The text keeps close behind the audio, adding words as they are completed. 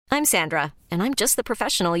I'm Sandra, and I'm just the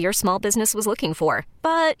professional your small business was looking for.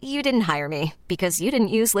 But you didn't hire me because you didn't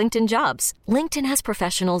use LinkedIn Jobs. LinkedIn has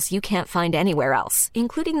professionals you can't find anywhere else,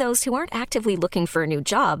 including those who aren't actively looking for a new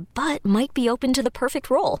job, but might be open to the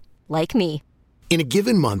perfect role, like me. In a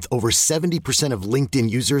given month, over 70% of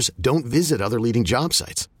LinkedIn users don't visit other leading job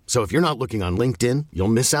sites. So if you're not looking on LinkedIn, you'll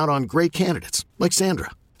miss out on great candidates like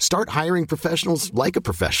Sandra. Start hiring professionals like a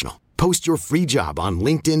professional. Post your free job on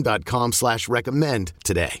linkedin.com/recommend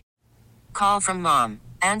today. Call from mom.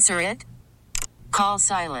 Answer it. Call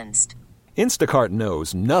silenced. Instacart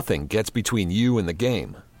knows nothing gets between you and the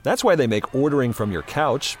game. That's why they make ordering from your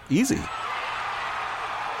couch easy.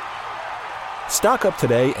 Stock up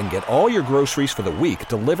today and get all your groceries for the week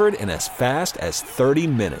delivered in as fast as 30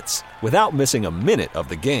 minutes without missing a minute of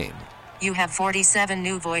the game. You have 47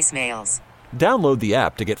 new voicemails. Download the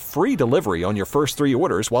app to get free delivery on your first 3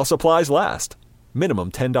 orders while supplies last.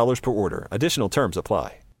 Minimum $10 per order. Additional terms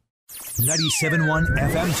apply. 97.1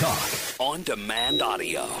 FM Talk. On demand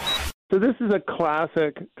audio. So this is a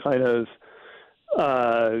classic kind of,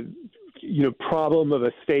 problem of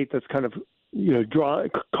a state that's kind of,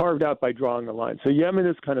 carved out by drawing a line. So Yemen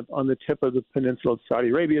is kind of on the tip of the peninsula of Saudi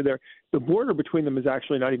Arabia there. The border between them is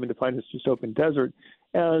actually not even defined. It's just open desert.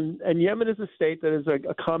 And Yemen is a state that is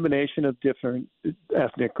a combination of different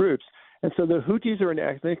ethnic groups. And so the Houthis are an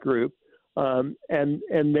ethnic group, and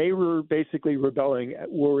they were basically rebelling at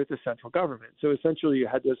war with the central government. So essentially you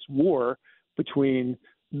had this war between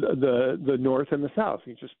the North and the South,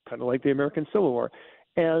 just kind of like the American Civil War.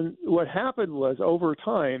 And what happened was over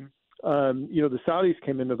time, the Saudis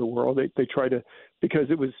came into the world. They tried to, because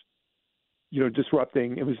it was,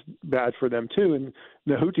 disrupting. It was bad for them too. And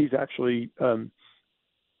the Houthis actually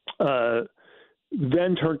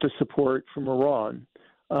then turned to support from Iran.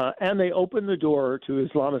 And they opened the door to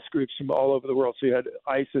Islamist groups from all over the world. So you had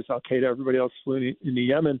ISIS, Al-Qaeda, everybody else flew into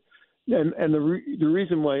Yemen. And the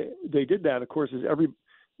reason why they did that, of course, is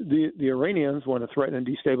the Iranians want to threaten and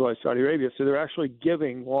destabilize Saudi Arabia. So they're actually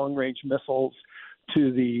giving long-range missiles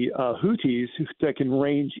to the Houthis that can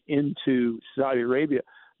range into Saudi Arabia.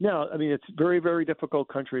 Now, I mean, it's a very, very difficult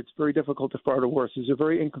country. It's very difficult to start a war. So it's a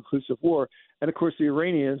very inconclusive war. And, of course, the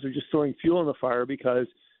Iranians are just throwing fuel in the fire because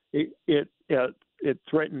it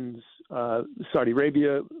threatens Saudi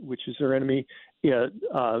Arabia, which is their enemy. It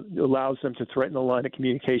allows them to threaten the line of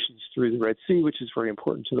communications through the Red Sea, which is very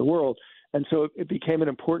important to the world. And so it became an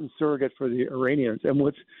important surrogate for the Iranians. And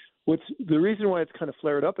what's the reason why it's kind of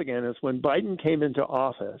flared up again is when Biden came into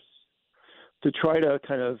office to try to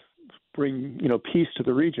kind of bring, peace to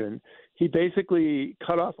the region, he basically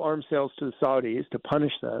cut off arms sales to the Saudis to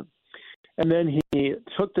punish them. And then he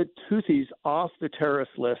took the Houthis off the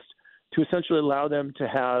terrorist list to essentially allow them to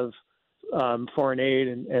have foreign aid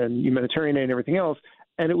and humanitarian aid and everything else.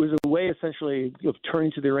 And it was a way essentially of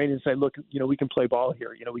turning to the Iranians and saying, look, we can play ball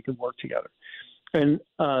here. We can work together. And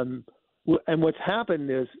what's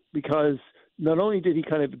happened is because not only did he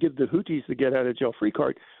kind of give the Houthis the get out of jail free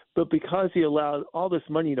card, but because he allowed all this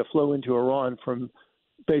money to flow into Iran from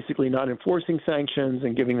basically not enforcing sanctions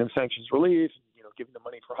and giving them sanctions relief, giving them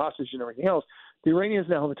money for hostage and everything else, the Iranians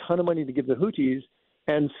now have a ton of money to give the Houthis.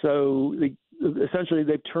 And so essentially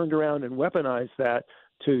they've turned around and weaponized that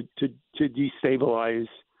to destabilize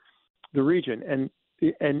the region. And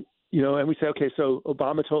we say, okay, so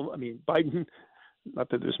Biden, not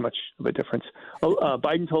that there's much of a difference.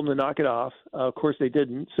 Biden told them to knock it off. Of course, they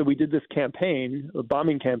didn't. So we did this campaign, a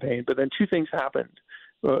bombing campaign. But then two things happened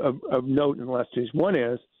of note in the last 2 days. One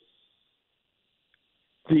is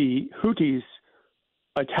the Houthis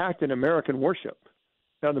attacked an American warship.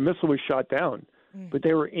 Now, the missile was shot down, but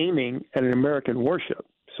they were aiming at an American warship.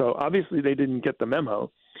 So obviously they didn't get the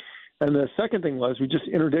memo. And the second thing was we just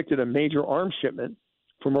interdicted a major arms shipment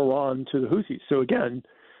from Iran to the Houthis. So again,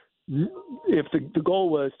 if the goal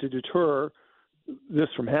was to deter this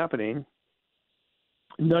from happening,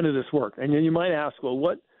 none of this worked. And then you might ask, well,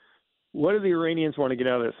 what do the Iranians want to get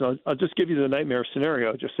out of this? And I'll just give you the nightmare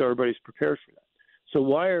scenario just so everybody's prepared for that. So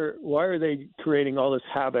why are they creating all this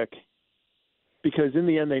havoc? Because in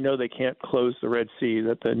the end, they know they can't close the Red Sea,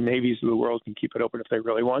 that the navies of the world can keep it open if they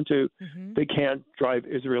really want to. Mm-hmm. They can't drive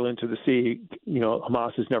Israel into the sea.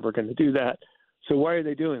 Hamas is never going to do that. So why are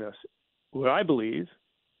they doing this? What I believe,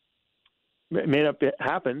 it may not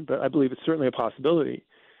happen, but I believe it's certainly a possibility,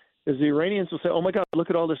 is the Iranians will say, oh, my God, look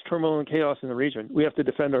at all this turmoil and chaos in the region. We have to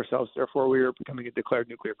defend ourselves. Therefore, we are becoming a declared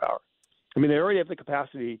nuclear power. I mean, they already have the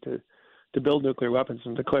capacity to build nuclear weapons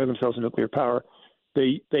and declare themselves a nuclear power.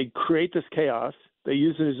 They create this chaos. They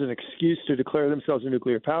use it as an excuse to declare themselves a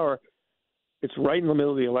nuclear power. It's right in the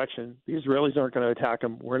middle of the election. The Israelis aren't going to attack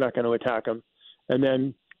them. We're not going to attack them. And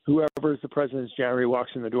then whoever is the president's January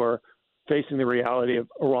walks in the door facing the reality of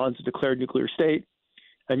Iran's a declared nuclear state,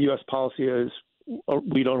 and U.S. policy is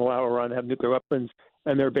we don't allow Iran to have nuclear weapons,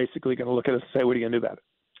 and they're basically going to look at us and say, what are you going to do about it?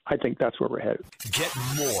 I think that's where we're headed. Get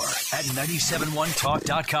more at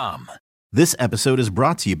 971talk.com. This episode is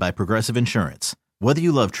brought to you by Progressive Insurance. Whether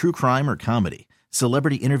you love true crime or comedy,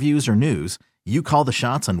 celebrity interviews or news, you call the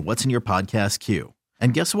shots on what's in your podcast queue.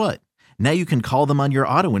 And guess what? Now you can call them on your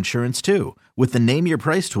auto insurance too with the Name Your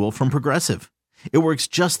Price tool from Progressive. It works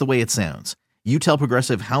just the way it sounds. You tell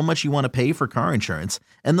Progressive how much you want to pay for car insurance,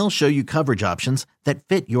 and they'll show you coverage options that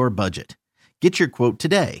fit your budget. Get your quote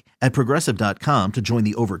today at Progressive.com to join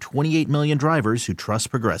the over 28 million drivers who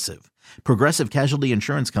trust Progressive. Progressive Casualty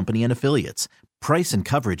Insurance Company and Affiliates. Price and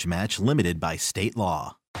coverage match limited by state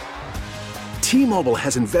law. T-Mobile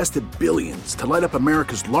has invested billions to light up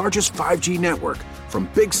America's largest 5G network, from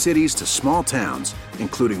big cities to small towns,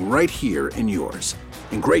 including right here in yours.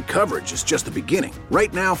 And great coverage is just the beginning.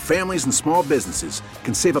 Right now, families and small businesses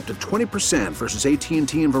can save up to 20% versus AT&T and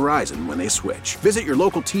Verizon when they switch. Visit your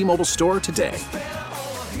local T-Mobile store today.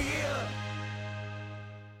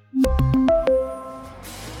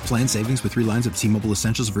 Plan savings with 3 lines of T-Mobile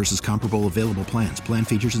Essentials versus comparable available plans. Plan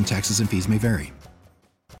features and taxes and fees may vary.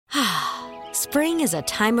 Spring is a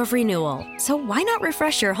time of renewal, so why not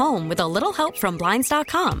refresh your home with a little help from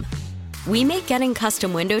Blinds.com? We make getting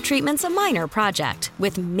custom window treatments a minor project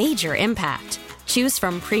with major impact. Choose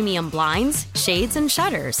from premium blinds, shades, and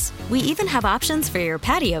shutters. We even have options for your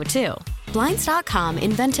patio, too. Blinds.com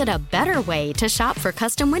invented a better way to shop for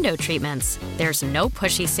custom window treatments. There's no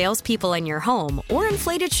pushy salespeople in your home or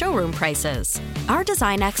inflated showroom prices. Our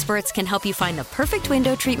design experts can help you find the perfect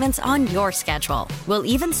window treatments on your schedule. We'll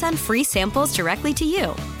even send free samples directly to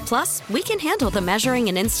you. Plus, we can handle the measuring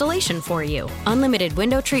and installation for you. Unlimited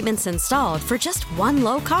window treatments installed for just one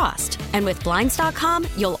low cost. And with Blinds.com,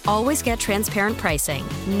 you'll always get transparent pricing.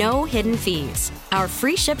 No hidden fees. Our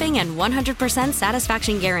free shipping and 100%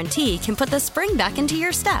 satisfaction guarantee can put the spring back into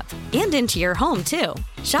your step and into your home, too.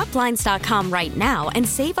 Shop Blinds.com right now and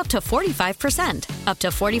save up to 45%. Up to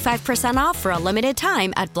 45% off for a limited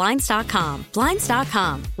time at Blinds.com.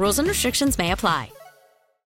 Blinds.com. Rules and restrictions may apply.